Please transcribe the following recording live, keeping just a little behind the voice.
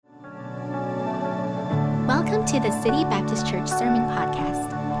Welcome to the City Baptist Church Sermon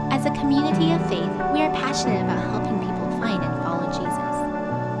Podcast. As a community of faith, we are passionate about helping people find and follow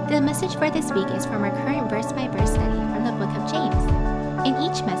Jesus. The message for this week is from our current verse-by-verse study from the book of James. In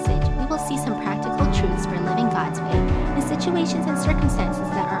each message, we will see some practical truths for living God's way in situations and circumstances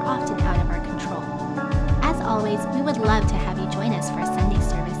that are often out of our control. As always, we would love to have you join us for a Sunday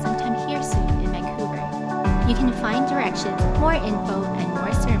service sometime here soon in Vancouver. You can find directions, more info, and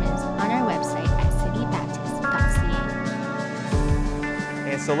more sermons on our website at citybaptist.ca.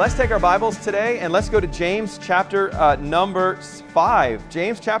 And so let's take our Bibles today and let's go to James chapter number 5.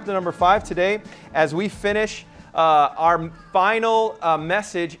 James chapter number 5 today as we finish our final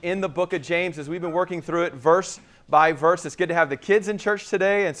message in the book of James as we've been working through it verse by verse. It's good to have the kids in church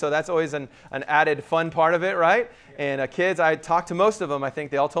today, and so that's always an added fun part of it, right? And kids, I talked to most of them. I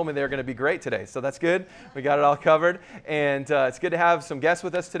think they all told me they were going to be great today, so that's good. We got it all covered, and it's good to have some guests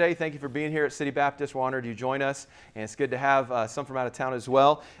with us today. Thank you for being here at City Baptist. We're honored you join us, and it's good to have some from out of town as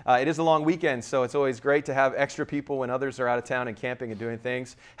well. It is a long weekend, so it's always great to have extra people when others are out of town and camping and doing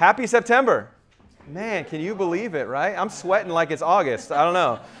things. Happy September! Man, can you believe it, right? I'm sweating like it's August. I don't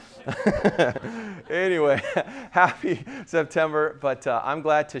know. Anyway, happy September, but I'm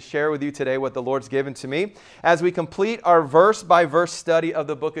glad to share with you today what the Lord's given to me as we complete our verse-by-verse study of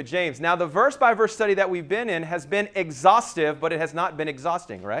the book of James. Now, the verse-by-verse study that we've been in has been exhaustive, but it has not been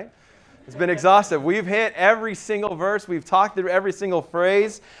exhausting, right? It's been exhaustive. We've hit every single verse. We've talked through every single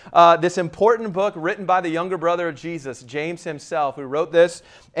phrase. This important book written by the younger brother of Jesus, James himself, who wrote this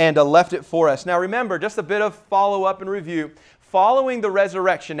and left it for us. Now, remember, just a bit of follow-up and review. Following the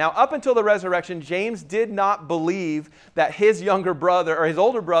resurrection. Now, up until the resurrection, James did not believe that his younger brother or his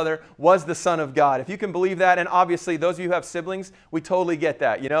older brother was the Son of God. If you can believe that, and obviously those of you who have siblings, we totally get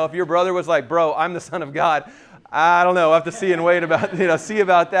that. You know, if your brother was like, bro, I'm the Son of God, I don't know, we'll have to see and wait about, see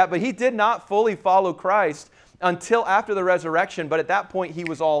about that. But he did not fully follow Christ until after the resurrection, but at that point he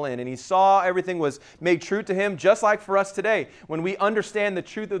was all in, and he saw everything was made true to him, just like for us today. When we understand the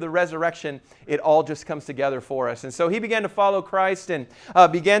truth of the resurrection, it all just comes together for us. And so he began to follow Christ and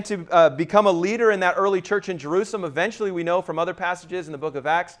began to become a leader in that early church in Jerusalem. Eventually, we know from other passages in the book of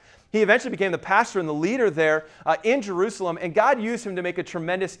Acts, he eventually became the pastor and the leader there in Jerusalem, and God used him to make a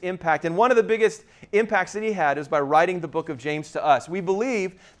tremendous impact. And one of the biggest impacts that he had is by writing the book of James to us. We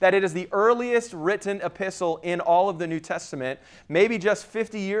believe that it is the earliest written epistle in all of the New Testament, maybe just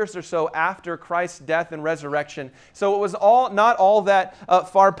 50 years or so after Christ's death and resurrection. So it was not all that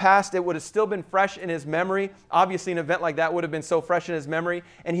far past. It would have still been fresh in his memory. Obviously, an event like that would have been so fresh in his memory.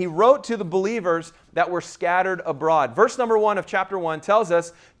 And he wrote to the believers that were scattered abroad. Verse number 1 of chapter 1 tells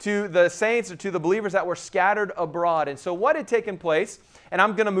us to the saints or to the believers that were scattered abroad. And so what had taken place, and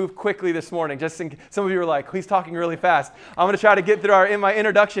I'm going to move quickly this morning, just in, some of you are like, he's talking really fast. I'm going to try to get through in my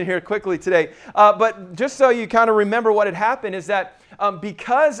introduction here quickly today. But just so you kind of remember what had happened is that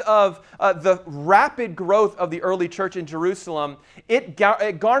because of the rapid growth of the early church in Jerusalem, it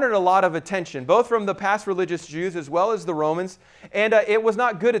garnered a lot of attention, both from the past religious Jews as well as the Romans, and it was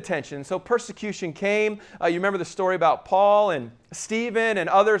not good attention. So persecution came. You remember the story about Paul and Stephen and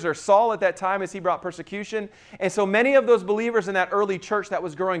others, or Saul at that time, as he brought persecution. And so many of those believers in that early church that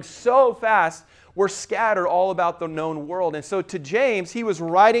was growing so fast were scattered all about the known world. And so to James, he was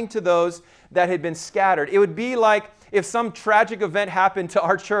writing to those that had been scattered. It would be like if some tragic event happened to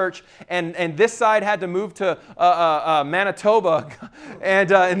our church and this side had to move to Manitoba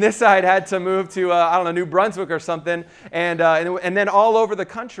and this side had to move to, I don't know, New Brunswick or something, and then all over the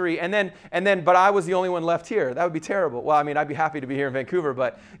country, but I was the only one left here. That would be terrible. Well, I mean, I'd be happy to be here in Vancouver,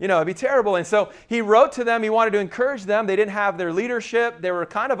 but, it'd be terrible. And so he wrote to them. He wanted to encourage them. They didn't have their leadership. They were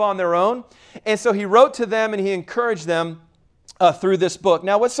kind of on their own. And so he wrote to them and he encouraged them through this book.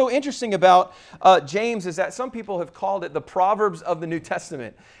 Now, what's so interesting about James is that some people have called it the Proverbs of the New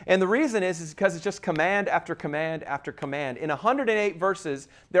Testament. And the reason is because it's just command after command after command. In 108 verses,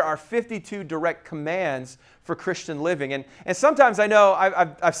 there are 52 direct commands for Christian living. And sometimes, I know,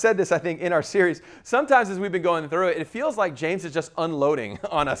 I've said this, I think, in our series, sometimes as we've been going through it, it feels like James is just unloading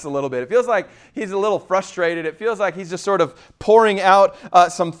on us a little bit. It feels like he's a little frustrated. It feels like he's just sort of pouring out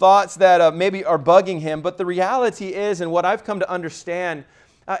some thoughts that maybe are bugging him. But the reality is, and what I've come to understand,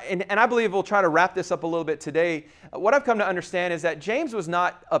 and I believe we'll try to wrap this up a little bit today, what I've come to understand is that James was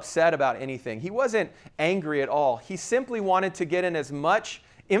not upset about anything. He wasn't angry at all. He simply wanted to get in as much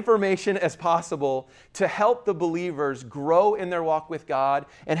information as possible to help the believers grow in their walk with God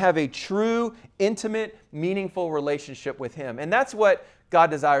and have a true, intimate, meaningful relationship with Him. And that's what God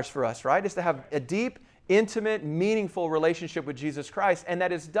desires for us, right? Is to have a deep, intimate, meaningful relationship with Jesus Christ. And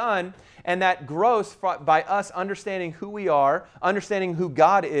that is done and that grows by us understanding who we are, understanding who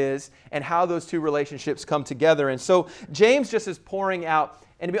God is, and how those two relationships come together. And so James just is pouring out.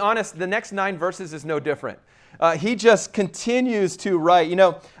 And to be honest, the next 9 verses is no different. He just continues to write. You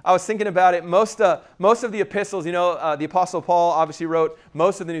know, I was thinking about it. Most of the epistles, you know, the Apostle Paul obviously wrote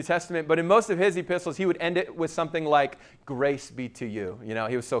most of the New Testament, but in most of his epistles, he would end it with something like, grace be to you. You know,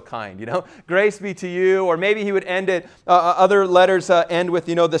 he was so kind, you know, grace be to you. Or maybe he would end it, other letters end with,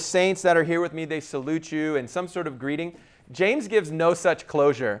 you know, the saints that are here with me, they salute you, and some sort of greeting. James gives no such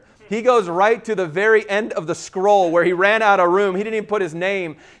closure. He goes right to the very end of the scroll where he ran out of room. He didn't even put his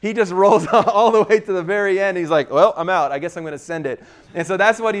name. He just rolls all the way to the very end. He's like, well, I'm out. I guess I'm going to send it. And so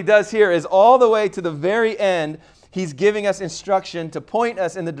that's what he does here, is all the way to the very end, he's giving us instruction to point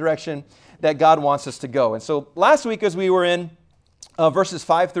us in the direction that God wants us to go. And so last week as we were in verses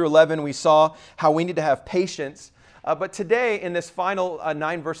 5 through 11, we saw how we need to have patience. But today, in this final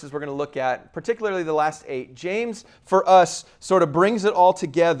 9 verses we're going to look at, particularly the last 8, James, for us, sort of brings it all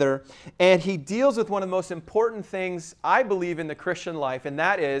together, and he deals with one of the most important things, I believe, in the Christian life, and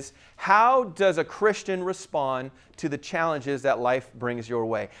that is, how does a Christian respond to the challenges that life brings your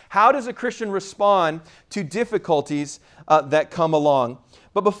way? How does a Christian respond to difficulties that come along?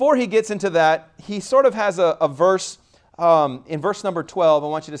 But before he gets into that, he sort of has a verse, in verse number 12, I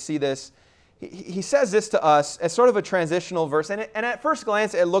want you to see this. He says this to us as sort of a transitional verse, and at first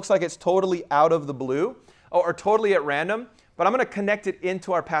glance it looks like it's totally out of the blue or totally at random, but I'm going to connect it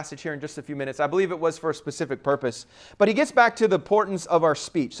into our passage here in just a few minutes. I believe it was for a specific purpose. But he gets back to the importance of our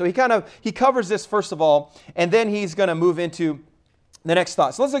speech. So he covers this first of all, and then he's going to move into the next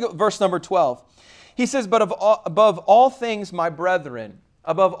thought. So let's look at verse number 12. He says, "But above all things, my brethren,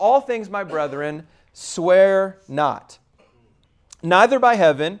 swear not, neither by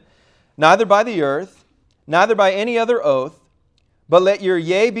heaven, neither by the earth, neither by any other oath, but let your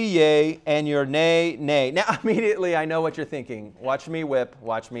yea be yea, and your nay, nay." Now, immediately I know what you're thinking. Watch me whip,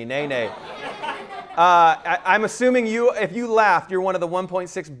 watch me nay, nay. I'm assuming if you laughed, you're one of the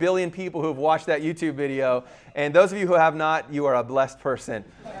 1.6 billion people who have watched that YouTube video. And those of you who have not, you are a blessed person.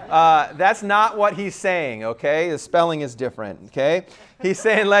 That's not what he's saying, okay? The spelling is different, okay? He's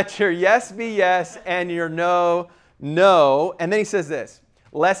saying, let your yes be yes, and your no, no. And then he says this,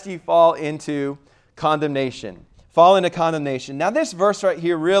 lest ye fall into condemnation. Fall into condemnation. Now this verse right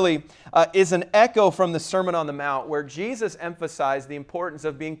here really is an echo from the Sermon on the Mount, where Jesus emphasized the importance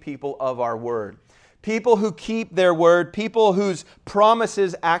of being people of our word. People who keep their word, people whose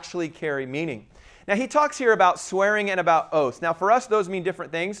promises actually carry meaning. Now he talks here about swearing and about oaths. Now for us, those mean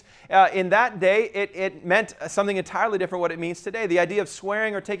different things. In that day, it meant something entirely different what it means today. The idea of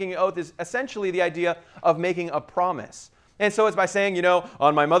swearing or taking an oath is essentially the idea of making a promise. And so it's by saying, you know,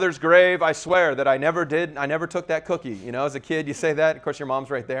 on my mother's grave, I swear that I never took that cookie. You know, as a kid, you say that. Of course, your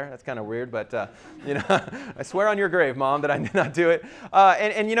mom's right there. That's kind of weird, but, you know, I swear on your grave, Mom, that I did not do it.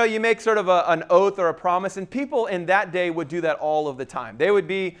 And you know, you make sort of an oath or a promise, and people in that day would do that all of the time. They would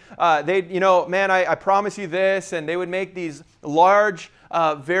be, you know, man, I promise you this, and they would make these large,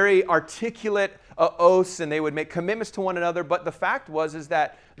 very articulate oaths, and they would make commitments to one another. But the fact is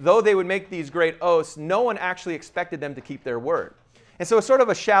that though they would make these great oaths, no one actually expected them to keep their word. And so it's sort of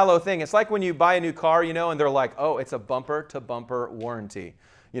a shallow thing. It's like when you buy a new car, you know, and they're like, oh, it's a bumper-to-bumper warranty.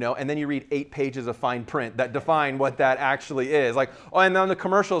 You know, and then you read 8 pages of fine print that define what that actually is. Like, oh, and on the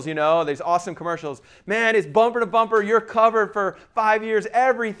commercials, you know, there's awesome commercials. Man, it's bumper to bumper. You're covered for 5 years,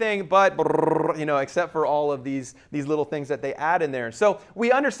 everything but, you know, except for all of these little things that they add in there. So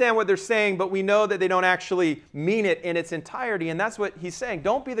we understand what they're saying, but we know that they don't actually mean it in its entirety. And that's what he's saying.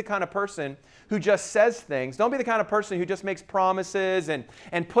 Don't be the kind of person who just says things. Don't be the kind of person who just makes promises and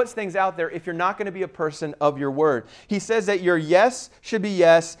puts things out there if you're not going to be a person of your word. He says that your yes should be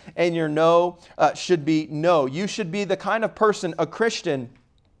yes, and your no should be no. You should be the kind of person, a Christian,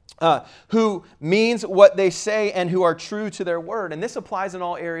 who means what they say and who are true to their word. And this applies in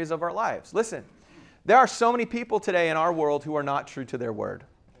all areas of our lives. Listen, there are so many people today in our world who are not true to their word.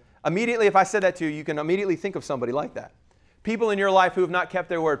 Immediately, if I said that to you, you can immediately think of somebody like that. People in your life who have not kept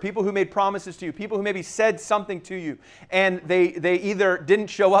their word. People who made promises to you. People who maybe said something to you and they either didn't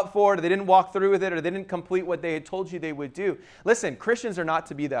show up for it, or they didn't walk through with it, or they didn't complete what they had told you they would do. Listen, Christians are not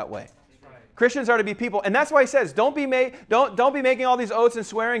to be that way. Right. Christians are to be people. And that's why he says, don't be making all these oaths and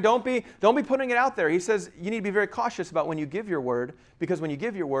swearing. Don't be putting it out there. He says you need to be very cautious about when you give your word, because when you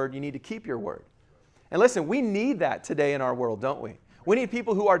give your word, you need to keep your word. And listen, we need that today in our world, don't we? We need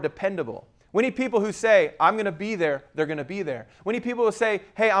people who are dependable. We need people who say, I'm going to be there, they're going to be there. We need people who say,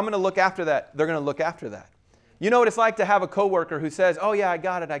 hey, I'm going to look after that, they're going to look after that. You know what it's like to have a coworker who says, oh yeah, I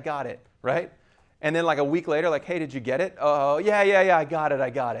got it, right? And then like a week later, like, hey, did you get it? Oh, yeah, I got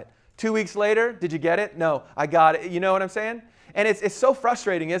it. 2 weeks later, did you get it? No, I got it. You know what I'm saying? And it's so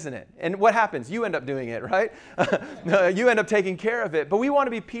frustrating, isn't it? And what happens? You end up doing it, right? You end up taking care of it. But we want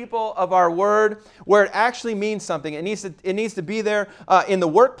to be people of our word where it actually means something. It needs to be there in the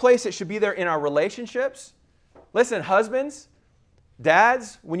workplace. It should be there in our relationships. Listen, husbands,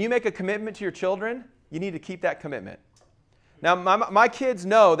 dads, when you make a commitment to your children, you need to keep that commitment. Now, my kids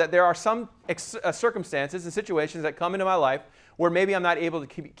know that there are some circumstances and situations that come into my life where maybe I'm not able to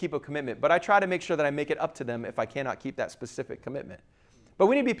keep a commitment. But I try to make sure that I make it up to them if I cannot keep that specific commitment. But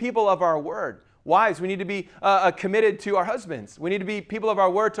we need to be people of our word. Wives, we need to be committed to our husbands. We need to be people of our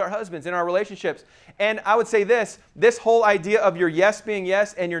word to our husbands in our relationships. And I would say this whole idea of your yes being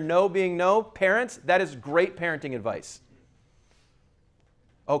yes and your no being no, parents, that is great parenting advice.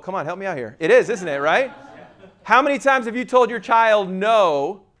 Oh, come on, help me out here. It is, isn't it, right? How many times have you told your child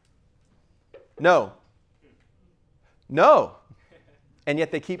no? No. No. And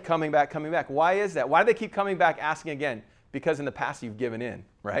yet they keep coming back. Why is that? Why do they keep coming back asking again? Because in the past you've given in,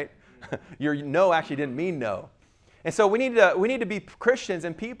 right? Your no actually didn't mean no. And so we need to be Christians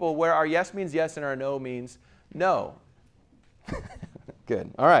and people where our yes means yes and our no means no.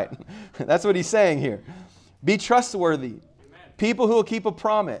 Good. All right. That's what he's saying here. Be trustworthy. Amen. People who will keep a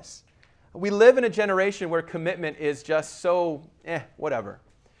promise. We live in a generation where commitment is just so, whatever.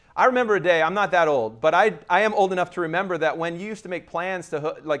 I remember a day, I'm not that old, but I am old enough to remember that when you used to make plans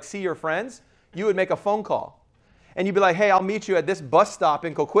to like see your friends, you would make a phone call. And you'd be like, hey, I'll meet you at this bus stop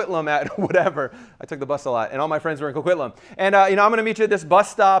in Coquitlam at whatever. I took the bus a lot, and all my friends were in Coquitlam. And I'm going to meet you at this bus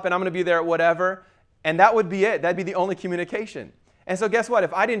stop, and I'm going to be there at whatever. And that would be it. That'd be the only communication. And so guess what?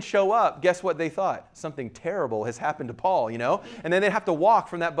 If I didn't show up, guess what they thought? Something terrible has happened to Paul, And then they'd have to walk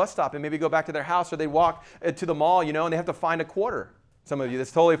from that bus stop and maybe go back to their house, or they'd walk to the mall, and they have to find a quarter. Some of you,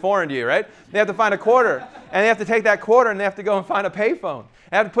 that's totally foreign to you, right? They have to find a quarter, and they have to take that quarter, and they have to go and find a payphone.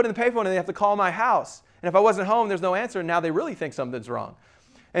 They have to put in the payphone, and they have to call my house. And if I wasn't home, there's no answer, and now they really think something's wrong.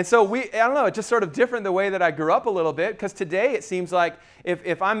 And so I don't know, it's just sort of different the way that I grew up a little bit, because today it seems like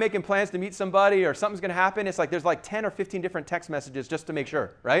if I'm making plans to meet somebody or something's going to happen, it's like there's like 10 or 15 different text messages just to make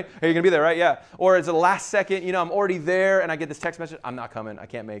sure, right? Are you going to be there, right? Yeah. Or it's the last second, I'm already there and I get this text message, I'm not coming, I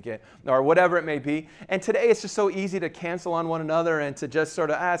can't make it, or whatever it may be. And today it's just so easy to cancel on one another and to just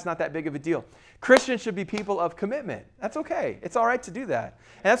sort of, it's not that big of a deal. Christians should be people of commitment. That's okay. It's all right to do that.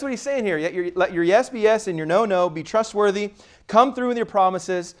 And that's what he's saying here. Let your yes be yes and your no, no. Be trustworthy. Come through with your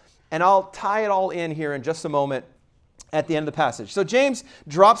promises. And I'll tie it all in here in just a moment at the end of the passage. So James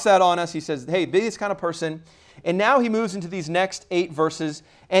drops that on us. He says, hey, be this kind of person. And now he moves into these next 8 verses,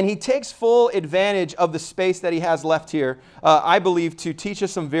 and he takes full advantage of the space that he has left here, I believe, to teach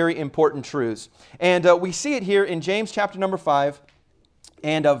us some very important truths. And we see it here in James chapter number 5.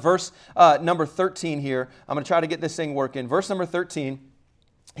 And verse number 13 here, I'm going to try to get this thing working. Verse number 13,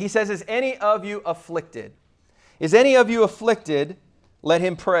 he says, is any of you afflicted? Is any of you afflicted? Let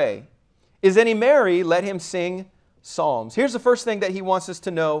him pray. Is any merry? Let him sing psalms. Here's the first thing that he wants us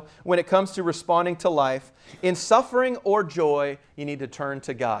to know when it comes to responding to life. In suffering or joy, you need to turn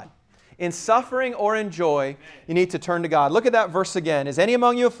to God. In suffering or in joy, you need to turn to God. Look at that verse again. Is any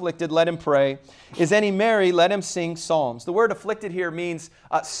among you afflicted? Let him pray. Is any merry? Let him sing psalms. The word afflicted here means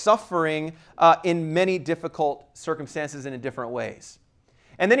suffering in many difficult circumstances and in different ways.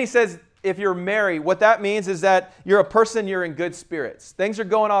 And then he says, if you're merry, what that means is that you're a person, you're in good spirits. Things are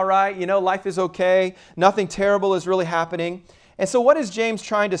going all right. Life is okay. Nothing terrible is really happening. And so what is James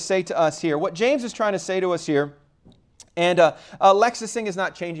trying to say to us here? What James is trying to say to us here, and Lex, this thing is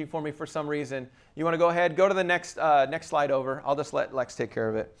not changing for me for some reason. You want to go ahead? Go to the next slide over. I'll just let Lex take care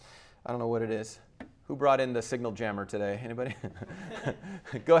of it. I don't know what it is. Who brought in the signal jammer today? Anybody?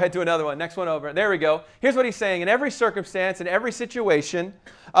 Go ahead to another one. Next one over. There we go. Here's what he's saying. In every circumstance, in every situation,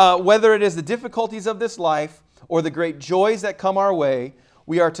 whether it is the difficulties of this life or the great joys that come our way,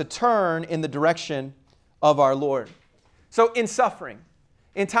 we are to turn in the direction of our Lord. So in suffering,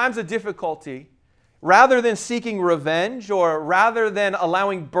 in times of difficulty, rather than seeking revenge or rather than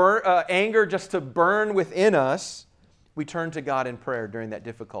allowing anger just to burn within us, we turn to God in prayer during that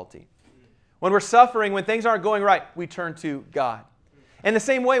difficulty. When we're suffering, when things aren't going right, we turn to God. And the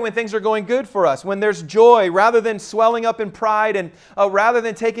same way when things are going good for us, when there's joy, rather than swelling up in pride and rather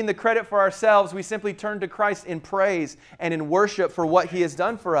than taking the credit for ourselves, we simply turn to Christ in praise and in worship for what He has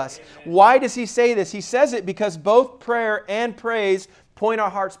done for us. Amen. Why does He say this? He says it because both prayer and praise point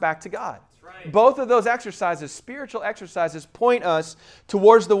our hearts back to God. Both of those exercises, spiritual exercises, point us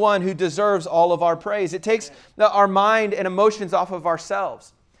towards the one who deserves all of our praise. It takes our mind and emotions off of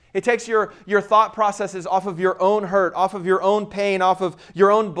ourselves. It takes your thought processes off of your own hurt, off of your own pain, off of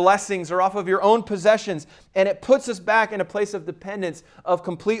your own blessings, or off of your own possessions, and it puts us back in a place of dependence, of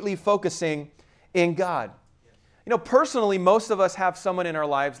completely focusing in God. You know, personally, most of us have someone in our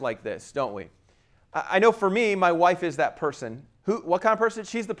lives like this, don't we? I know for me, my wife is that person. What kind of person?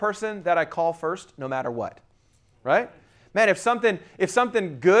 She's the person that I call first, no matter what, right? Man, if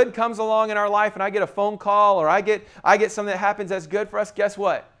something good comes along in our life and I get a phone call or I get something that happens that's good for us, guess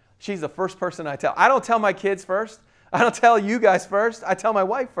what? She's the first person I tell. I don't tell my kids first. I don't tell you guys first. I tell my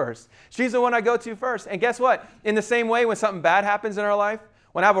wife first. She's the one I go to first. And guess what? In the same way, when something bad happens in our life,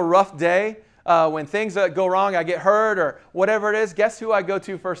 when I have a rough day, when things go wrong, I get hurt or whatever it is, guess who I go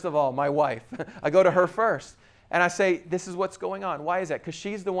to first of all? My wife. I go to her first. And I say, this is what's going on. Why is that? Because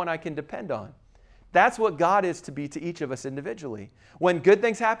she's the one I can depend on. That's what God is to be to each of us individually. When good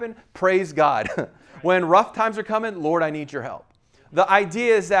things happen, praise God. When rough times are coming, Lord, I need your help. The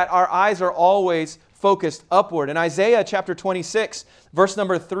idea is that our eyes are always focused upward. In Isaiah chapter 26, verse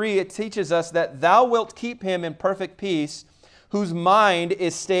number 3, it teaches us that thou wilt keep him in perfect peace, whose mind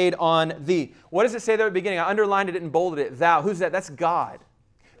is stayed on thee. What does it say there at the beginning? I underlined it and bolded it. Thou. Who's that? That's God.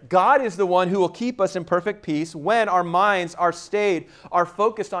 God is the one who will keep us in perfect peace when our minds are stayed, are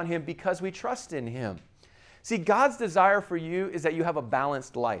focused on him because we trust in him. See, God's desire for you is that you have a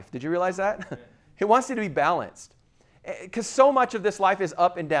balanced life. Did you realize that? He wants you to be balanced. Because so much of this life is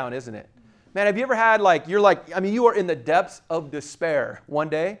up and down, isn't it? Man, have you ever had you are in the depths of despair one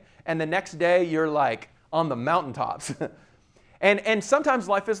day, and the next day you're like on the mountaintops. And sometimes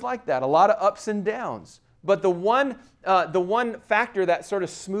life is like that, a lot of ups and downs. But the one factor that sort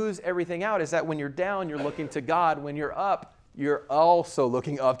of smooths everything out is that when you're down, you're looking to God. When you're up, you're also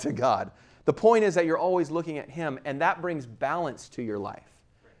looking up to God. The point is that you're always looking at him, and that brings balance to your life.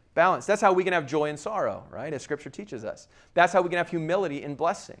 Balance. That's how we can have joy and sorrow, right? As Scripture teaches us. That's how we can have humility and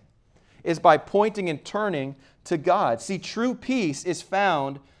blessing, is by pointing and turning to God. See, true peace is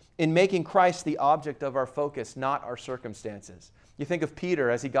found in making Christ the object of our focus, not our circumstances. You think of Peter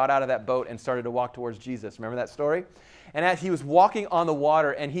as he got out of that boat and started to walk towards Jesus. Remember that story? And as he was walking on the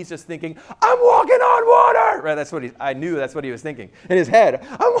water, and he's just thinking, I'm walking on water! Right? I knew that's what he was thinking in his head.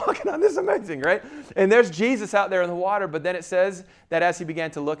 I'm walking on this, amazing, right? And there's Jesus out there in the water, but then it says that as he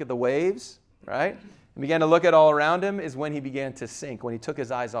began to look at the waves, right, and began to look at all around him, is when he began to sink, when he took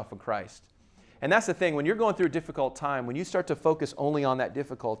his eyes off of Christ. And that's the thing, when you're going through a difficult time, when you start to focus only on that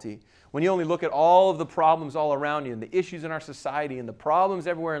difficulty, when you only look at all of the problems all around you and the issues in our society and the problems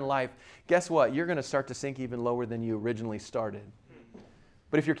everywhere in life, guess what? You're going to start to sink even lower than you originally started.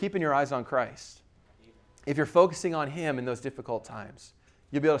 But if you're keeping your eyes on Christ, if you're focusing on him in those difficult times,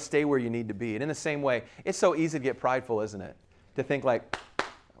 you'll be able to stay where you need to be. And in the same way, it's so easy to get prideful, isn't it? To think like,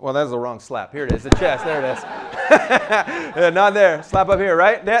 well, that's the wrong slap. Here it is, the chest. There it is. Not there. Slap up here,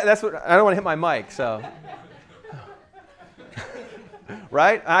 right? That's what. I don't want to hit my mic, so.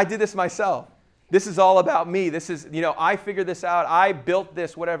 Right? I did this myself. This is all about me. This is, I figured this out. I built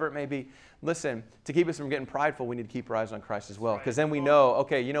this, whatever it may be. Listen, to keep us from getting prideful, we need to keep our eyes on Christ as well. Because then we know,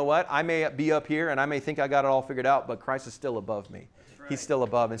 okay, you know what? I may be up here and I may think I got it all figured out, but Christ is still above me. He's still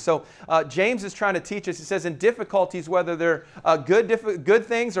above. And so James is trying to teach us. He says, in difficulties, whether they're good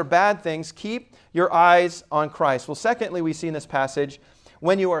things or bad things, keep your eyes on Christ. Well, secondly, we see in this passage,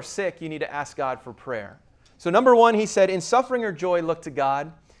 when you are sick, you need to ask God for prayer. So number one, he said, in suffering or joy, look to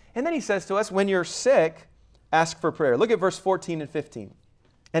God. And then he says to us, when you're sick, ask for prayer. Look at verse 14 and 15.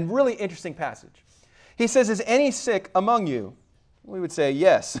 And really interesting passage. He says, is any sick among you? We would say,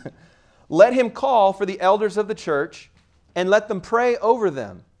 yes. Let him call for the elders of the church, and let them pray over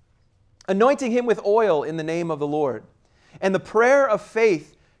them, anointing him with oil in the name of the Lord. And the prayer of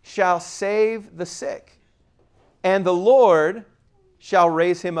faith shall save the sick, and the Lord shall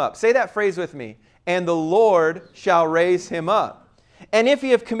raise him up. Say that phrase with me. And the Lord shall raise him up. And if he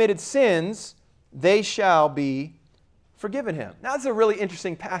have committed sins, they shall be forgiven him. Now, that's a really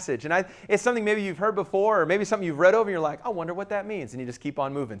interesting passage. And it's something maybe you've heard before, or maybe something you've read over, and you're like, I wonder what that means. And you just keep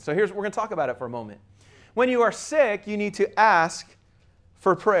on moving. So we're going to talk about it for a moment. When you are sick, you need to ask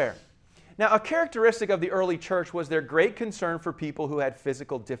for prayer. Now, a characteristic of the early church was their great concern for people who had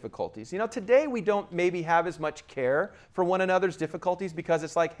physical difficulties. Today we don't maybe have as much care for one another's difficulties because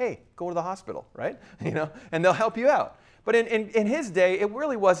it's like, hey, go to the hospital, right? And they'll help you out. But in his day, it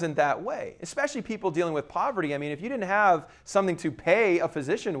really wasn't that way, especially people dealing with poverty. I mean, if you didn't have something to pay a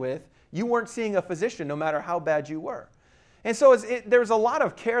physician with, you weren't seeing a physician no matter how bad you were. And so there was a lot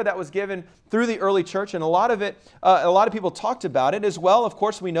of care that was given through the early church, and a lot of people talked about it as well. Of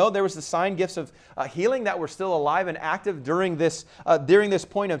course, we know there was the sign gifts of healing that were still alive and active during this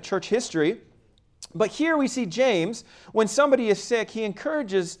point of church history. But here we see James, when somebody is sick, he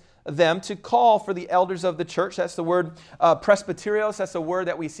encourages them to call for the elders of the church. That's the word presbyterios. That's a word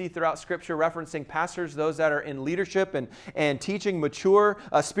that we see throughout Scripture referencing pastors, those that are in leadership and teaching mature,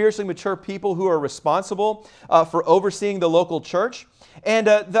 spiritually mature people who are responsible for overseeing the local church. And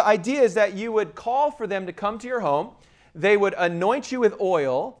the idea is that you would call for them to come to your home. They would anoint you with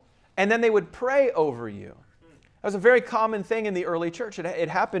oil, and then they would pray over you. That was a very common thing in the early church. It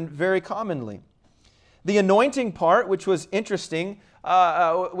happened very commonly. The anointing part, which was interesting,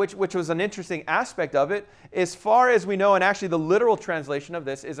 which was an interesting aspect of it, as far as we know, and actually the literal translation of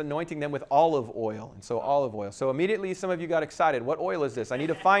this is anointing them with olive oil. And so olive oil. So immediately some of you got excited. What oil is this? I need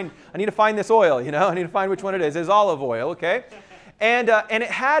to find this oil, you know. I need to find which one it is. It's olive oil, okay? And it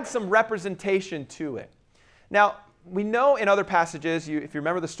had some representation to it. Now, we know in other passages, if you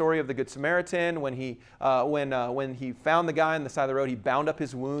remember the story of the Good Samaritan, when he found the guy on the side of the road, he bound up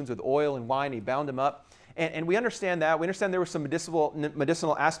his wounds with oil and wine. He bound him up. And we understand that. We understand there were some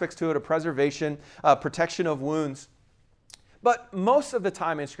medicinal aspects to it, of preservation, protection of wounds. But most of the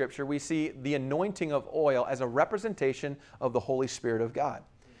time in Scripture, we see the anointing of oil as a representation of the Holy Spirit of God.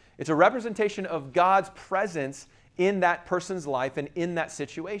 It's a representation of God's presence in that person's life and in that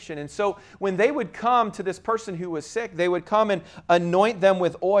situation. And so when they would come to this person who was sick, they would come and anoint them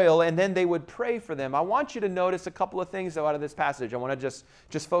with oil, and then they would pray for them. I want you to notice a couple of things out of this passage I want to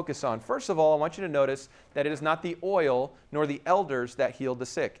just focus on. First of all, I want you to notice that it is not the oil nor the elders that healed the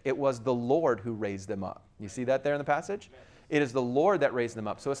sick. It was the Lord who raised them up. You see that there in the passage? It is the Lord that raised them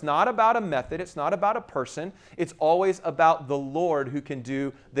up. So it's not about a method. It's not about a person. It's always about the Lord who can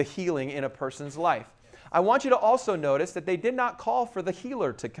do the healing in a person's life. I want you to also notice that they did not call for the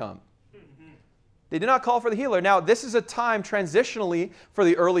healer to come. They did not call for the healer. Now, this is a time transitionally for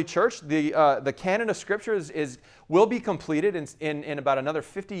the early church. The canon of Scripture will be completed in about another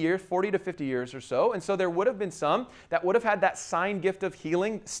 50 years, 40 to 50 years or so. And so there would have been some that would have had that sign gift of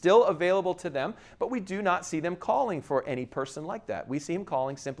healing still available to them, but we do not see them calling for any person like that. We see him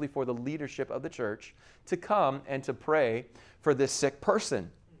calling simply for the leadership of the church to come and to pray for this sick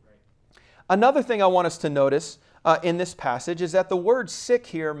person. Another thing I want us to notice in this passage is that the word sick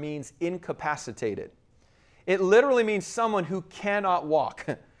here means incapacitated. It literally means someone who cannot walk.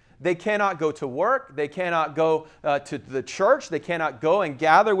 They cannot go to work. They cannot go to the church. They cannot go and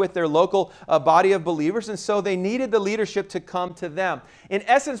gather with their local body of believers. And so they needed the leadership to come to them. In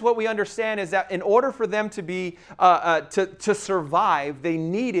essence, what we understand is that in order for them to be to survive, they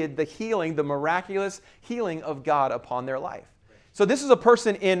needed the healing, the miraculous healing of God upon their life. So this is a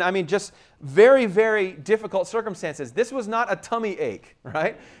person in, just very, very difficult circumstances. This was not a tummy ache,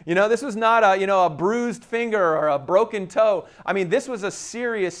 right? This was not a bruised finger or a broken toe. This was a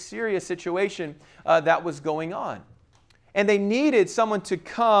serious, serious situation that was going on. And they needed someone to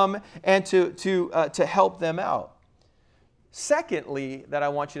come and to help them out. Secondly, that I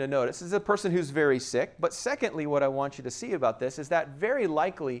want you to notice is a person who's very sick. But secondly, what I want you to see about this is that very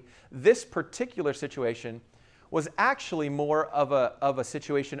likely this particular situation was actually more of a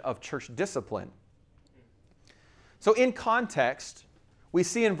situation of church discipline. So in context, we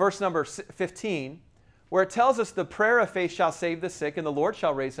see in verse number 15, where it tells us the prayer of faith shall save the sick, and the Lord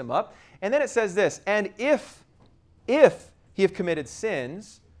shall raise him up. And then it says this, and if he have committed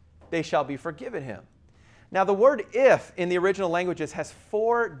sins, they shall be forgiven him. Now the word if in the original languages has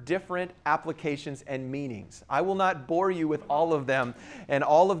 4 different applications and meanings. I will not bore you with all of them and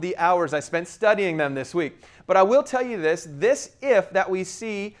all of the hours I spent studying them this week. But I will tell you this if that we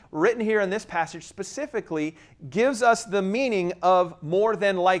see written here in this passage specifically gives us the meaning of more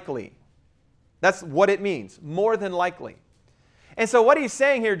than likely. That's what it means, more than likely. And so what he's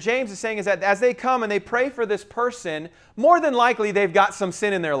saying here, James is saying, is that as they come and they pray for this person, more than likely they've got some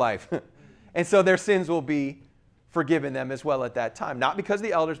sin in their life. And so their sins will be forgiven them as well at that time. Not because of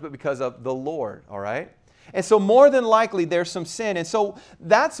the elders, but because of the Lord, all right? And so more than likely there's some sin. And so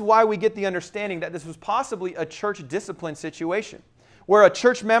that's why we get the understanding that this was possibly a church discipline situation, where a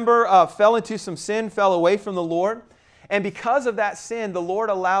church member fell into some sin, fell away from the Lord. And because of that sin, the Lord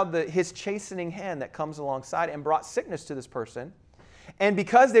allowed His chastening hand that comes alongside and brought sickness to this person. And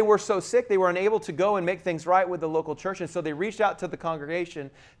because they were so sick, they were unable to go and make things right with the local church. And so they reached out to the congregation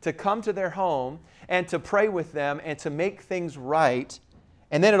to come to their home and to pray with them and to make things right.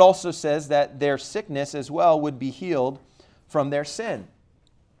 And then it also says that their sickness as well would be healed from their sin.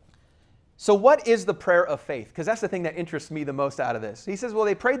 So what is the prayer of faith? Because that's the thing that interests me the most out of this. He says, well,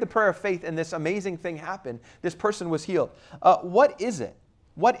 they prayed the prayer of faith and this amazing thing happened. This person was healed. What is it?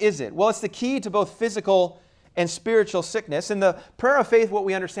 What is it? Well, it's the key to both physical and spiritual sickness. And the prayer of faith, what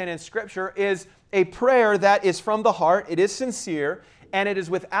we understand in Scripture, is a prayer that is from the heart. It is sincere. and it is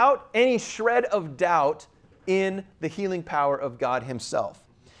without any shred of doubt in the healing power of God himself.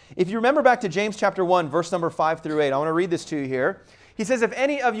 If you remember back to James chapter 1, verse number 5 through 8, I want to read this to you here. He says, if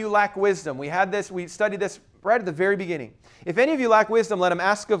any of you lack wisdom, we studied this right at the very beginning. If any of you lack wisdom, let him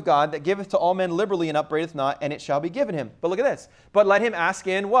ask of God, that giveth to all men liberally and upbraideth not, and it shall be given him. But look at this. But let him ask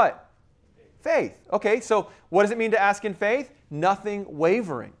in what? Faith. Okay, so what does it mean to ask in faith? Nothing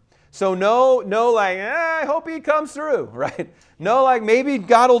wavering. So no like, I hope he comes through, right? No like, maybe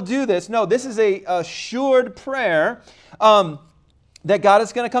God will do this. No, this is a assured prayer that God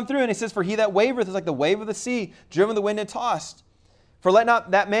is going to come through. And he says, for he that wavereth is like the wave of the sea, driven the wind and tossed. For let not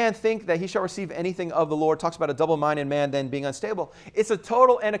that man think that he shall receive anything of the Lord. Talks about a double-minded man then being unstable. It's a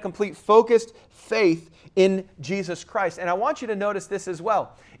total and a complete focused faith in Jesus Christ. And I want you to notice this as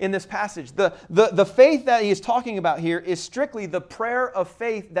well in this passage. The faith that he is talking about here is strictly the prayer of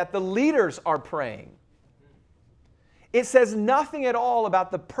faith that the leaders are praying. It says nothing at all about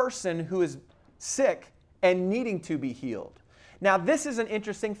the person who is sick and needing to be healed. Now, this is an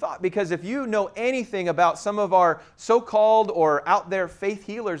interesting thought, because if you know anything about some of our so-called or out there faith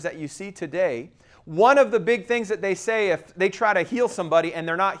healers that you see today, one of the big things that they say if they try to heal somebody and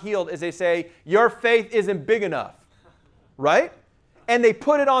they're not healed is they say, your faith isn't big enough, right? And they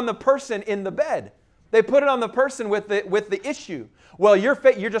put it on the person in the bed. They put it on the person with the issue. Well, your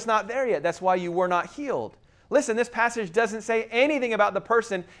faith, you're just not there yet. That's why you were not healed. Listen, this passage doesn't say anything about the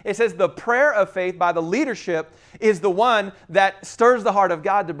person. It says the prayer of faith by the leadership is the one that stirs the heart of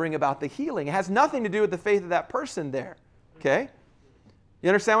God to bring about the healing. It has nothing to do with the faith of that person there. Okay? You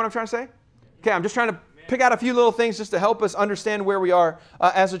understand what I'm trying to say? Okay, I'm just trying to pick out a few little things just to help us understand where we are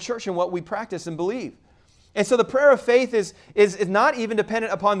as a church and what we practice and believe. And so the prayer of faith is not even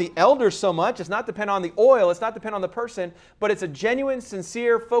dependent upon the elders so much. It's not dependent on the oil. It's not dependent on the person. But it's a genuine,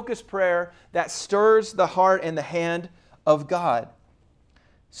 sincere, focused prayer that stirs the heart and the hand of God.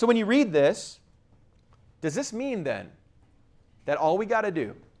 So when you read this, does this mean then that all we got to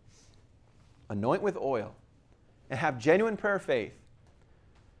do, anoint with oil, and have genuine prayer of faith,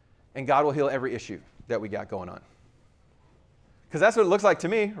 and God will heal every issue that we got going on? Because that's what it looks like to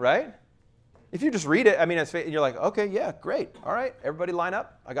me, right? If you just read it, I mean, you're like, okay, yeah, great. All right, everybody line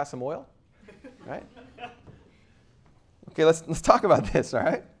up. I got some oil, right? Okay, let's talk about this, all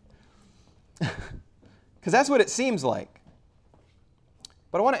right? Because that's what it seems like.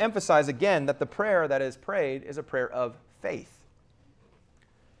 But I want to emphasize again that the prayer that is prayed is a prayer of faith.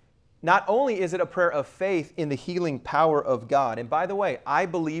 Not only is it a prayer of faith in the healing power of God, and by the way, I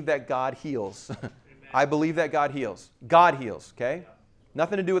believe that God heals. I believe that God heals. God heals, okay? Yeah.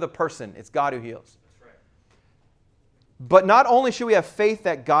 Nothing to do with a person. It's God who heals. That's right. But not only should we have faith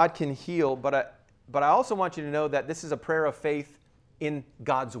that God can heal, but I also want you to know that this is a prayer of faith in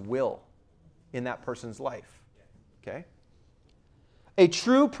God's will in that person's life. Okay? A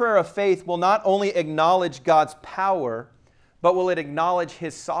true prayer of faith will not only acknowledge God's power, but will it acknowledge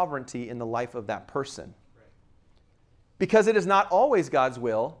His sovereignty in the life of that person. Because it is not always God's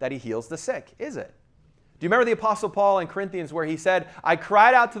will that He heals the sick, is it? Do you remember the Apostle Paul in Corinthians where he said, I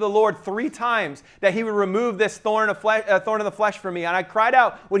cried out to the Lord 3 times that He would remove this thorn in the flesh from me. And I cried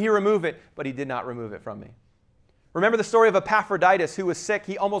out, would He remove it? But He did not remove it from me. Remember the story of Epaphroditus who was sick.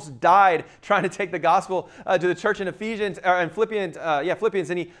 He almost died trying to take the gospel to the church in Philippians.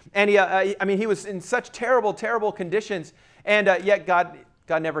 And he was in such terrible, terrible conditions. And yet God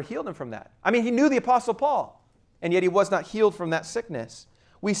never healed him from that. I mean, he knew the Apostle Paul. And yet he was not healed from that sickness.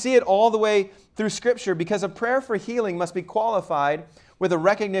 We see it all the way through Scripture because a prayer for healing must be qualified with a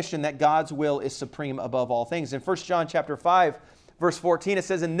recognition that God's will is supreme above all things. In 1 John chapter 5, verse 14, it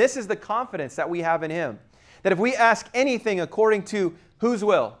says, and this is the confidence that we have in Him, that if we ask anything according to whose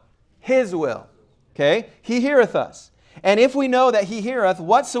will? His will. Okay? He heareth us. And if we know that He heareth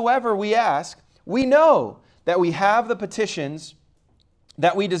whatsoever we ask, we know that we have the petitions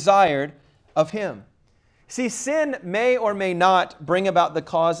that we desired of Him. See, sin may or may not bring about the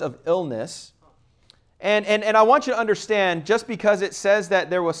cause of illness. And I want you to understand, just because it says that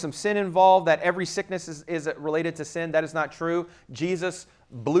there was some sin involved, that every sickness is related to sin, that is not true. Jesus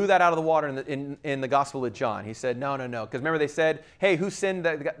blew that out of the water in the Gospel of John. He said, no. Because remember they said, hey, who sinned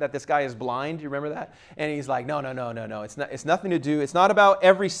that this guy is blind? Do you remember that? And he's like, no. It's nothing to do. It's not about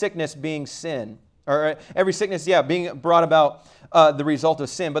every sickness being sin. Or every sickness, being brought about the result of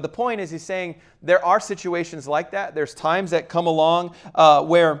sin. But the point is, he's saying there are situations like that. There's times that come along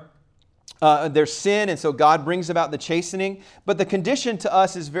where there's sin, and so God brings about the chastening. But the condition to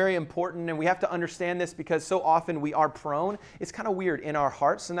us is very important, and we have to understand this because so often we are prone. It's kind of weird in our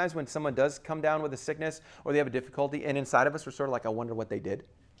hearts. Sometimes when someone does come down with a sickness or they have a difficulty, and inside of us we're sort of like, I wonder what they did.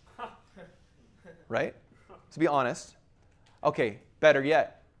 Right? To be honest. Okay. Better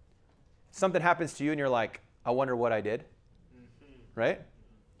yet, something happens to you and you're like, I wonder what I did. Right?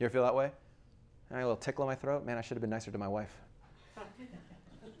 You ever feel that way? I got a little tickle in my throat. Man, I should have been nicer to my wife.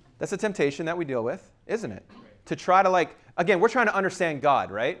 That's a temptation that we deal with, isn't it? To try to again, we're trying to understand God,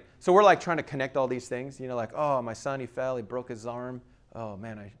 right? So we're trying to connect all these things. Oh, my son, he fell, he broke his arm. Oh,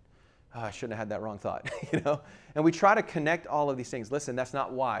 man, I shouldn't have had that wrong thought, And we try to connect all of these things. Listen, that's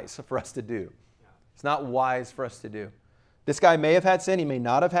not wise for us to do. It's not wise for us to do. This guy may have had sin, he may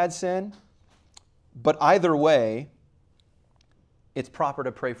not have had sin, but either way, it's proper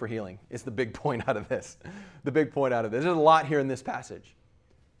to pray for healing. It's the big point out of this. The big point out of this. There's a lot here in this passage.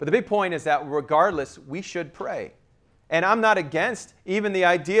 But the big point is that regardless, we should pray. And I'm not against even the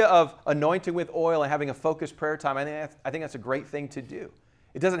idea of anointing with oil and having a focused prayer time. I think that's a great thing to do.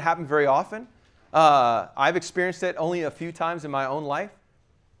 It doesn't happen very often. I've experienced it only a few times in my own life.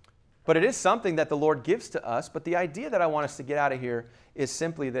 But it is something that the Lord gives to us. But the idea that I want us to get out of here is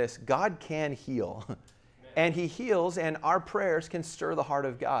simply this. God can heal. And He heals, and our prayers can stir the heart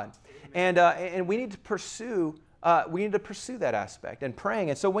of God. And we need to pursue that aspect and praying.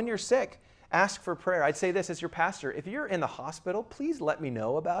 And so when you're sick, ask for prayer. I'd say this as your pastor. If you're in the hospital, please let me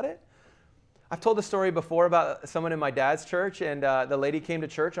know about it. I've told the story before about someone in my dad's church, and the lady came to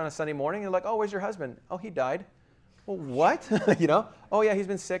church on a Sunday morning, and they're like, oh, where's your husband? Oh, he died. Well, what? Oh, yeah, he's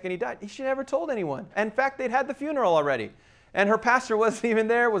been sick, and he died. She never told anyone. In fact, they'd had the funeral already. And her pastor wasn't even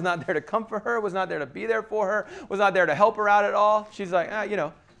there, was not there to comfort her, was not there to be there for her, was not there to help her out at all. She's like,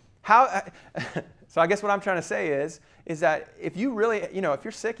 how? So I guess what I'm trying to say is that if you really, if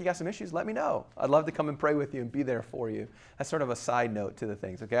you're sick, you got some issues, let me know. I'd love to come and pray with you and be there for you. That's sort of a side note to the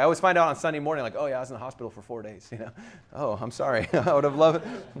things, okay? I always find out on Sunday morning, oh yeah, I was in the hospital for 4 days, Oh, I'm sorry. I would have loved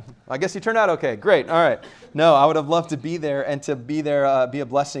it. I guess you turned out okay. Great. All right. No, I would have loved to be there and to be there, be a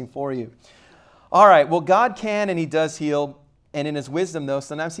blessing for you. All right. Well, God can and He does heal. And in His wisdom, though,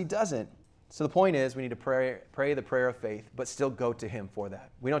 sometimes He doesn't. So the point is, we need to pray the prayer of faith, but still go to Him for that.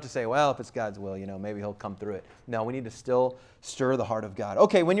 We don't just say, well, if it's God's will, maybe He'll come through it. No, we need to still stir the heart of God.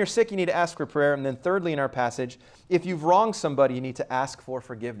 Okay, when you're sick, you need to ask for prayer. And then thirdly in our passage, if you've wronged somebody, you need to ask for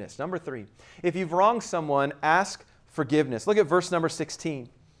forgiveness. Number 3, if you've wronged someone, ask forgiveness. Look at verse number 16.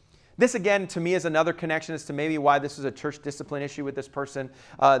 This, again, to me is another connection as to maybe why this is a church discipline issue with this person.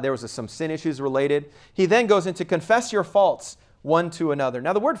 There was some sin issues related. He then goes into confess your faults one to another.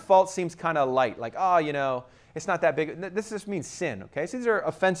 Now, the word fault seems kind of light, it's not that big. This just means sin, okay? So these are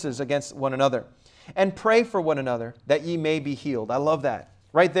offenses against one another. And pray for one another that ye may be healed. I love that.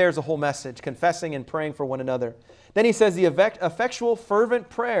 Right there's a whole message, confessing and praying for one another. Then he says, the effectual, fervent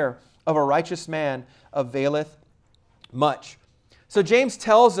prayer of a righteous man availeth much. So James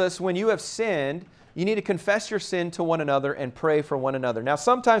tells us when you have sinned, you need to confess your sin to one another and pray for one another. Now,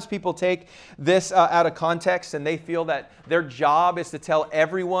 sometimes people take this out of context and they feel that their job is to tell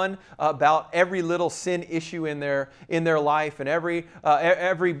everyone about every little sin issue in their life and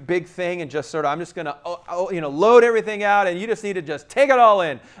every big thing, and just sort of, I'm just going to load everything out, and you just need to just take it all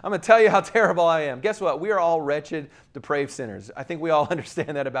in. I'm going to tell you how terrible I am. Guess what? We are all wretched, depraved sinners. I think we all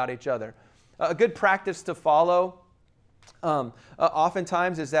understand that about each other. A good practice to follow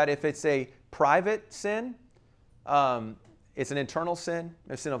oftentimes is that if it's a private sin, it's an internal sin,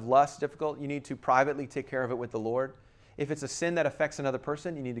 a sin of lust, difficult, you need to privately take care of it with the Lord. If it's a sin that affects another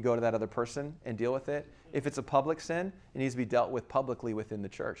person, you need to go to that other person and deal with it. If it's a public sin, it needs to be dealt with publicly within the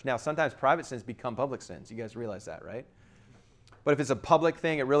church. Now, sometimes private sins become public sins. You guys realize that, right? But if it's a public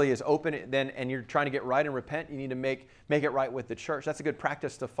thing, it really is open, and you're trying to get right and repent, you need to make it right with the church. That's a good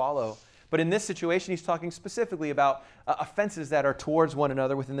practice to follow. But in this situation, he's talking specifically about offenses that are towards one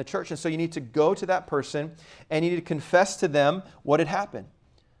another within the church. And so you need to go to that person and you need to confess to them what had happened.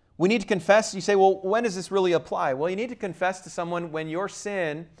 We need to confess. You say, well, when does this really apply? Well, you need to confess to someone when your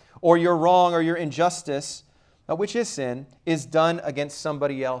sin or your wrong or your injustice, which is sin, is done against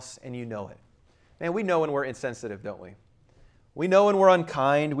somebody else and you know it. Man, we know when we're insensitive, don't we? We know when we're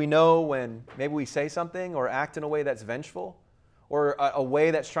unkind. We know when maybe we say something or act in a way that's vengeful, or a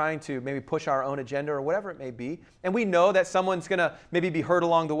way that's trying to maybe push our own agenda or whatever it may be. And we know that someone's going to maybe be hurt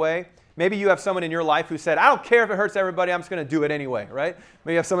along the way. Maybe you have someone in your life who said, I don't care if it hurts everybody, I'm just going to do it anyway, right?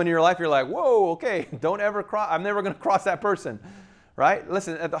 Maybe you have someone in your life, you're like, whoa, okay, I'm never going to cross that person, right?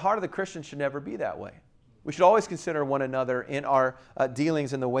 Listen, at the heart of the Christian should never be that way. We should always consider one another in our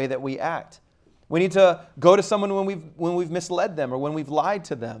dealings in the way that we act. We need to go to someone when we've misled them or when we've lied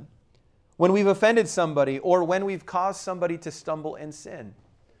to them, when we've offended somebody, or when we've caused somebody to stumble in sin.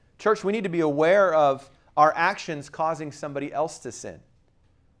 Church, we need to be aware of our actions causing somebody else to sin.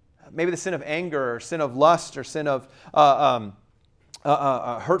 Maybe the sin of anger, or sin of lust, or sin of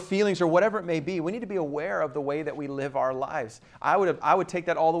hurt feelings or whatever it may be. We need to be aware of the way that we live our lives. I would take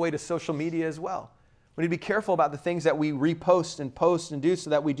that all the way to social media as well. We need to be careful about the things that we repost and post and do so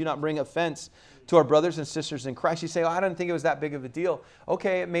that we do not bring offense to our brothers and sisters in Christ. You say, I don't think it was that big of a deal.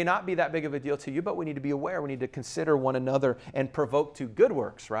 Okay, it may not be that big of a deal to you, but we need to be aware. We need to consider one another and provoke to good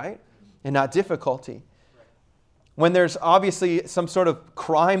works, right? And not difficulty. When there's obviously some sort of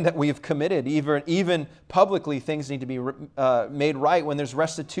crime that we've committed, even publicly, things need to be made right. When there's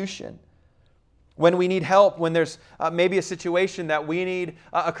restitution, when we need help, when there's maybe a situation that we need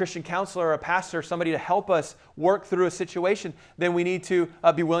a Christian counselor or a pastor, somebody to help us work through a situation, then we need to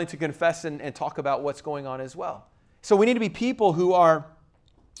be willing to confess and talk about what's going on as well. So we need to be people who are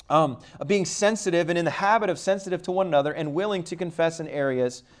being sensitive and in the habit of sensitive to one another and willing to confess in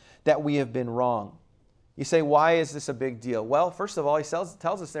areas that we have been wrong. You say, why is this a big deal? Well, first of all, he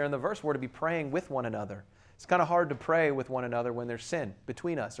tells us there in the verse we're to be praying with one another. It's kind of hard to pray with one another when there's sin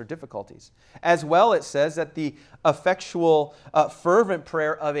between us or difficulties. As well, it says that the effectual, fervent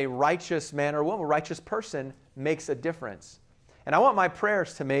prayer of a righteous man or woman, a righteous person, makes a difference. And I want my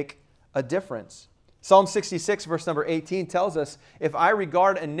prayers to make a difference. Psalm 66, verse number 18 tells us, if I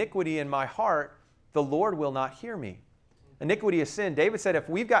regard iniquity in my heart, the Lord will not hear me. Iniquity is sin. David said if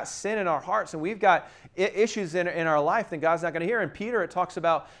we've got sin in our hearts and we've got issues in our life, then God's not going to hear. And Peter, it talks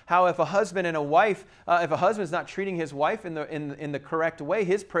about how if a husband and a wife, if a husband's not treating his wife in the correct way,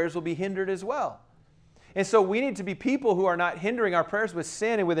 his prayers will be hindered as well. And so we need to be people who are not hindering our prayers with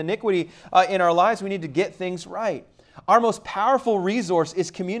sin and with iniquity in our lives. We need to get things right. Our most powerful resource is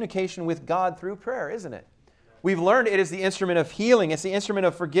communication with God through prayer, isn't it? We've learned it is the instrument of healing. It's the instrument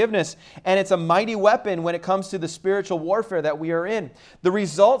of forgiveness. And it's a mighty weapon when it comes to the spiritual warfare that we are in. The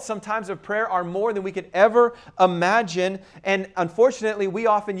results sometimes of prayer are more than we could ever imagine. And unfortunately, we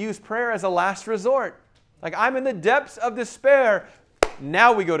often use prayer as a last resort. Like, I'm in the depths of despair.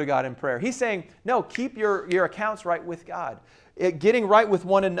 Now we go to God in prayer. He's saying, no, keep your accounts right with God. Getting right with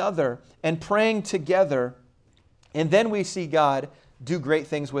one another and praying together. And then we see God do great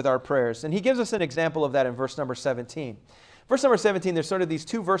things with our prayers. And he gives us an example of that in verse number 17. Verse number 17, there's sort of these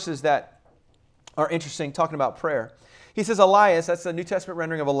two verses that are interesting talking about prayer. He says, Elias, that's the New Testament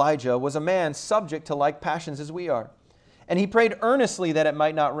rendering of Elijah, was a man subject to like passions as we are. And he prayed earnestly that it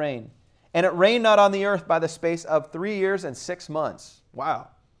might not rain. And it rained not on the earth by the space of 3 years and 6 months. Wow.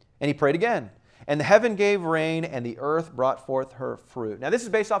 And he prayed again. And the heaven gave rain, and the earth brought forth her fruit. Now this is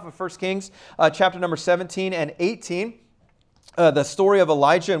based off of 1 Kings chapter number 17 and 18. The story of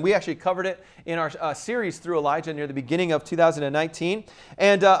Elijah, and we actually covered it in our series through Elijah near the beginning of 2019.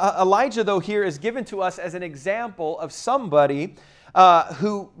 And Elijah, though, here is given to us as an example of somebody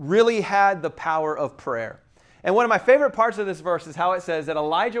who really had the power of prayer. And one of my favorite parts of this verse is how it says that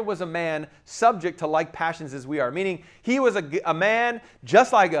Elijah was a man subject to like passions as we are, meaning he was a man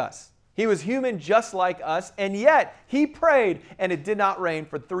just like us. He was human just like us, and yet he prayed, and it did not rain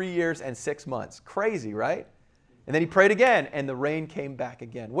for 3 years and 6 months. Crazy, right? And then he prayed again, and the rain came back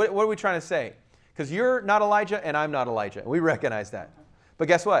again. What are we trying to say? Because you're not Elijah, and I'm not Elijah. We recognize that. But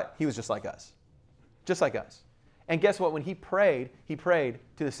guess what? He was just like us. Just like us. And guess what? When he prayed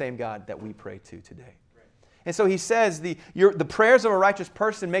to the same God that we pray to today. And so he says the prayers of a righteous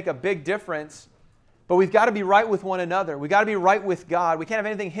person make a big difference, but we've got to be right with one another. We've got to be right with God. We can't have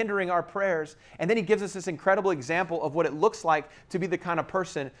anything hindering our prayers. And then he gives us this incredible example of what it looks like to be the kind of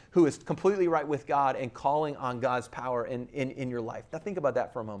person who is completely right with God and calling on God's power in your life. Now think about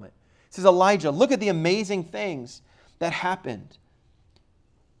that for a moment. It says, Elijah, look at the amazing things that happened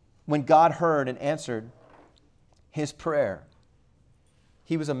when God heard and answered his prayer.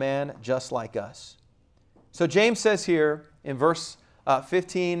 He was a man just like us. So James says here in verse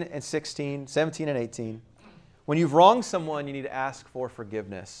 15 and 16, 17 and 18, when you've wronged someone, you need to ask for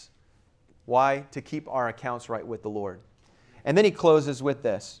forgiveness. Why? To keep our accounts right with the Lord. And then he closes with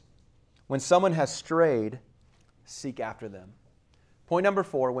this. When someone has strayed, seek after them. Point number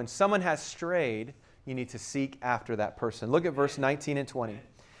 4, when someone has strayed, you need to seek after that person. Look at verse 19 and 20.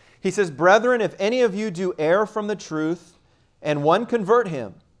 He says, Brethren, if any of you do err from the truth, and one convert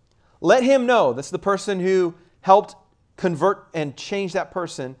him, let him know, that's the person who helped convert and change that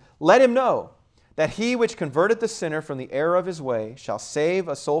person, let him know that he which converteth the sinner from the error of his way shall save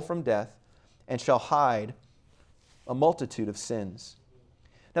a soul from death and shall hide a multitude of sins.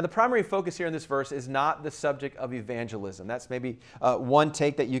 Now the primary focus here in this verse is not the subject of evangelism. That's maybe one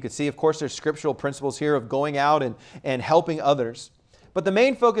take that you could see. Of course, there's scriptural principles here of going out and helping others. But the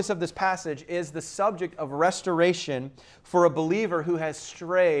main focus of this passage is the subject of restoration for a believer who has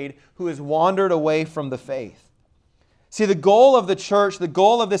strayed, who has wandered away from the faith. See, the goal of the church, the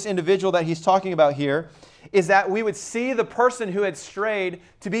goal of this individual that he's talking about here, is that we would see the person who had strayed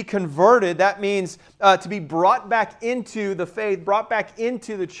to be converted. That means to be brought back into the faith, brought back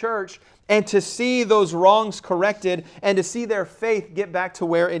into the church, and to see those wrongs corrected and to see their faith get back to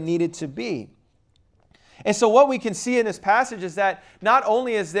where it needed to be. And so what we can see in this passage is that not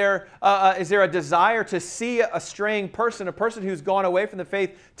only is there a desire to see a straying person, a person who's gone away from the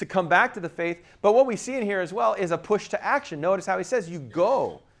faith, to come back to the faith, but what we see in here as well is a push to action. Notice how he says, you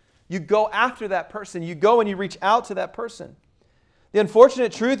go. You go after that person. You go and you reach out to that person. The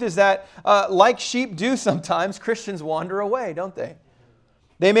unfortunate truth is that, like sheep do sometimes, Christians wander away, don't they?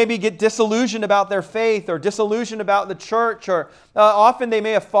 They maybe get disillusioned about their faith or disillusioned about the church, or often they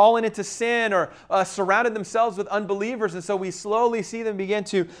may have fallen into sin or surrounded themselves with unbelievers, and so we slowly see them begin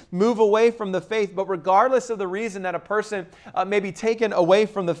to move away from the faith. But regardless of the reason that a person may be taken away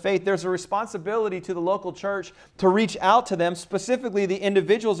from the faith, there's a responsibility to the local church to reach out to them, specifically the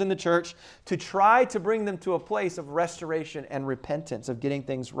individuals in the church, to try to bring them to a place of restoration and repentance, of getting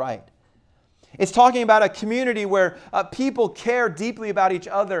things right. It's talking about a community where people care deeply about each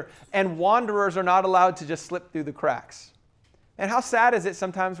other and wanderers are not allowed to just slip through the cracks. And how sad is it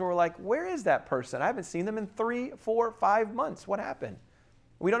sometimes when we're like, where is that person? I haven't seen them in 3, 4, 5 months. What happened?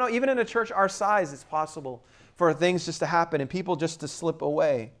 We don't know. Even in a church our size, it's possible for things just to happen and people just to slip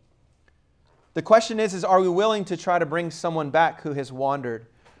away. The question is are we willing to try to bring someone back who has wandered?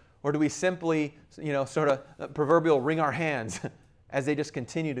 Or do we simply, sort of proverbial wring our hands as they just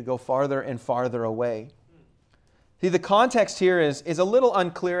continue to go farther and farther away? See, the context here is a little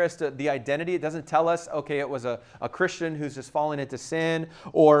unclear as to the identity. It doesn't tell us, okay, it was a Christian who's just fallen into sin,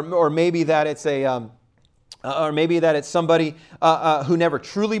 or maybe that it's somebody who never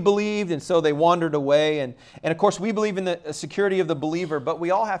truly believed, and so they wandered away. And of course, we believe in the security of the believer, but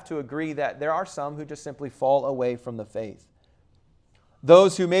we all have to agree that there are some who just simply fall away from the faith.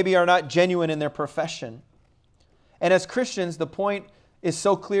 Those who maybe are not genuine in their profession. And as Christians, the point is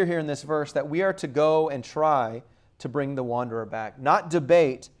so clear here in this verse that we are to go and try to bring the wanderer back, not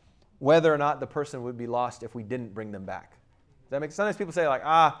debate whether or not the person would be lost if we didn't bring them back. Does that make sense? Sometimes people say like,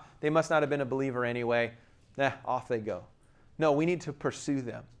 they must not have been a believer anyway. Off they go. No, we need to pursue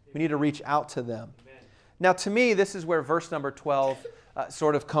them. We need to reach out to them. Amen. Now, to me, this is where verse number 12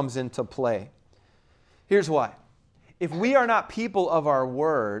 sort of comes into play. Here's why. If we are not people of our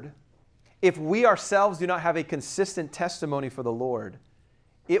word, if we ourselves do not have a consistent testimony for the Lord,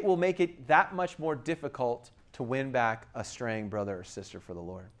 it will make it that much more difficult to win back a straying brother or sister for the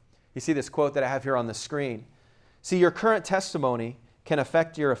Lord. You see this quote that I have here on the screen. See, your current testimony can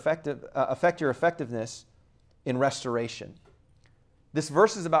affect your effectiveness in restoration. This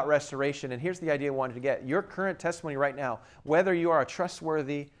verse is about restoration, and here's the idea I wanted to get. Your current testimony right now, whether you are a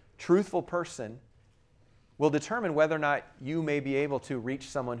trustworthy, truthful person, will determine whether or not you may be able to reach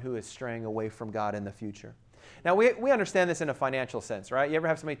someone who is straying away from God in the future. Now, we understand this in a financial sense, right? You ever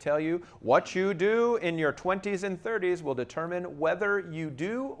have somebody tell you what you do in your 20s and 30s will determine whether you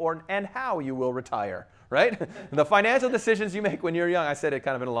do and how you will retire, right? The financial decisions you make when you're young, I said it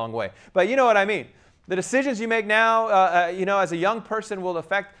kind of in a long way, but you know what I mean. The decisions you make now, as a young person will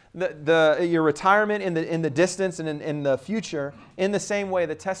affect your retirement in the distance and in the future. In the same way,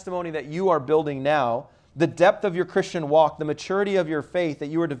 the testimony that you are building now, the depth of your Christian walk, the maturity of your faith that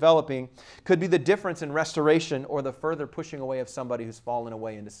you are developing could be the difference in restoration or the further pushing away of somebody who's fallen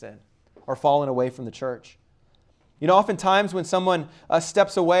away into sin or fallen away from the church. Oftentimes when someone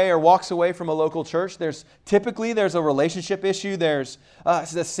steps away or walks away from a local church, there's a relationship issue. There's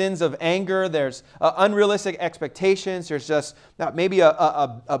the sins of anger. There's unrealistic expectations. There's just maybe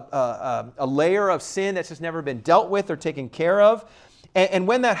a layer of sin that's just never been dealt with or taken care of. And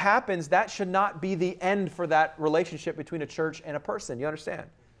when that happens, that should not be the end for that relationship between a church and a person. You understand?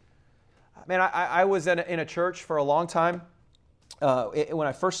 Man, I was in a church for a long time. When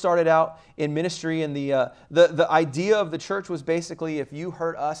I first started out in ministry, and the idea of the church was basically, if you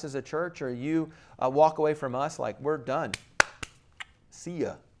hurt us as a church or you walk away from us, like, we're done. See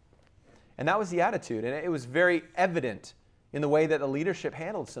ya. And that was the attitude. And it was very evident in the way that the leadership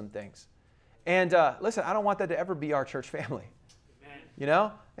handled some things. And listen, I don't want that to ever be our church family.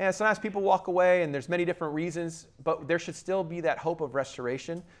 And sometimes people walk away and there's many different reasons, but there should still be that hope of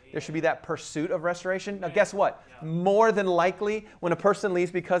restoration. There should be that pursuit of restoration. Now, guess what? More than likely, when a person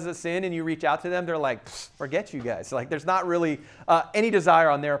leaves because of sin and you reach out to them, they're like, forget you guys. Like, there's not really any desire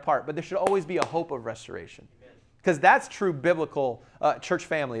on their part, but there should always be a hope of restoration. Because that's true biblical church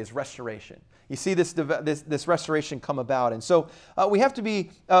family, is restoration. You see this restoration come about. And so we have to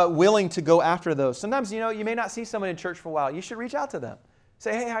be willing to go after those. Sometimes, you may not see someone in church for a while. You should reach out to them.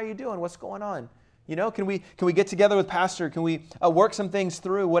 Say, hey, how are you doing? What's going on? Can we get together with pastor? Can we work some things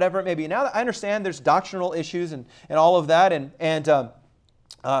through, whatever it may be? Now that I understand there's doctrinal issues and all of that, and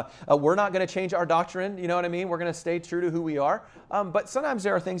we're not going to change our doctrine, you know what I mean? We're going to stay true to who we are. But sometimes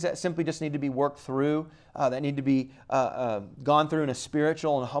there are things that simply just need to be worked through, that need to be gone through in a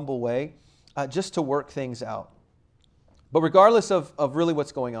spiritual and humble way, just to work things out. But regardless of really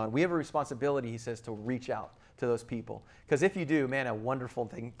what's going on, we have a responsibility, he says, to reach out to those people. Because if you do, man, a wonderful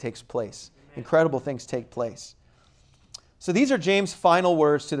thing takes place. Incredible things take place. So these are James' final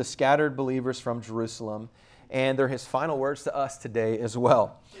words to the scattered believers from Jerusalem, and they're his final words to us today as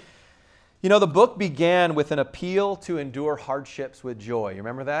well. The book began with an appeal to endure hardships with joy. You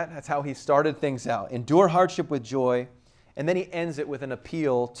remember that? That's how he started things out. Endure hardship with joy, and then he ends it with an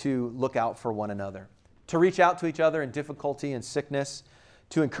appeal to look out for one another, to reach out to each other in difficulty and sickness,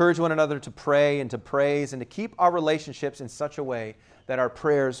 to encourage one another to pray and to praise, and to keep our relationships in such a way that our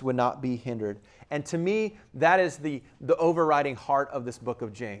prayers would not be hindered. And to me, that is the overriding heart of this book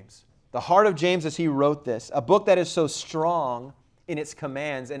of James. The heart of James as he wrote this, a book that is so strong in its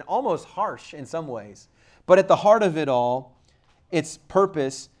commands and almost harsh in some ways. But at the heart of it all, its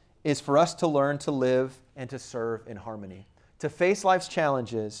purpose is for us to learn to live and to serve in harmony, to face life's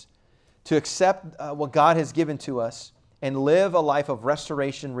challenges, to accept what God has given to us, and live a life of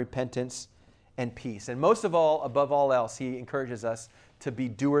restoration, repentance, and peace. And most of all, above all else, he encourages us to be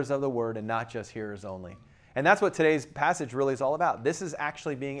doers of the word and not just hearers only. And that's what today's passage really is all about. This is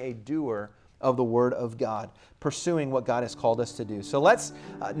actually being a doer of the word of God, pursuing what God has called us to do. So let's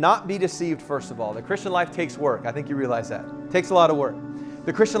not be deceived, first of all. The Christian life takes work. I think you realize that. It takes a lot of work.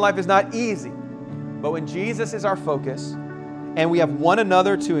 The Christian life is not easy. But when Jesus is our focus and we have one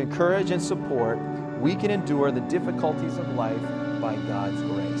another to encourage and support, we can endure the difficulties of life by God's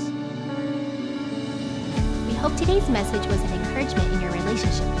grace. We hope today's message was an encouragement in your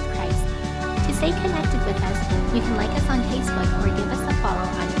relationship with Christ. To stay connected with us, you can like us on Facebook or give us a follow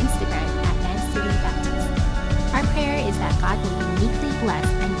on Instagram at Man City Baptist. Our prayer is that God will uniquely bless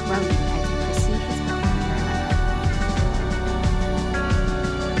and grow you